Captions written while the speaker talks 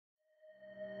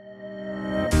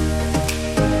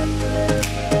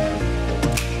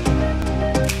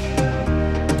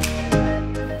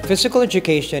Physical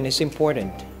education is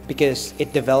important because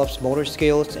it develops motor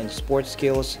skills and sports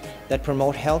skills that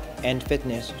promote health and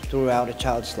fitness throughout a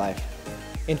child's life.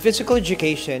 In physical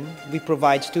education, we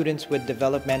provide students with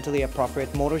developmentally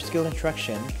appropriate motor skill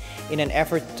instruction in an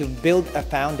effort to build a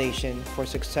foundation for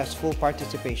successful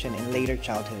participation in later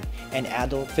childhood and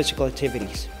adult physical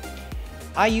activities.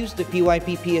 I use the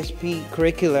PYP-PSP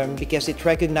curriculum because it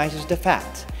recognizes the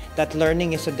fact that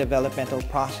learning is a developmental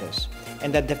process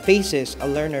and that the phases a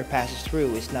learner passes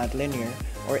through is not linear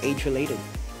or age-related.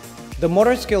 The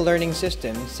motor skill learning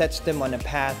system sets them on a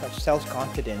path of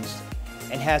self-confidence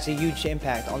and has a huge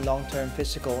impact on long-term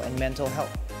physical and mental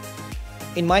health.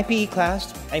 In my PE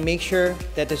class, I make sure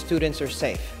that the students are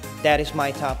safe. That is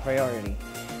my top priority.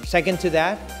 Second to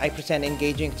that, I present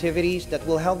engaging activities that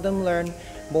will help them learn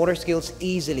motor skills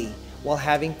easily while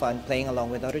having fun playing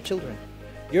along with other children.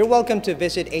 You're welcome to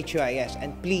visit HQIS,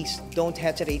 and please don't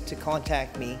hesitate to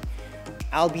contact me.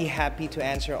 I'll be happy to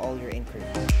answer all your inquiries.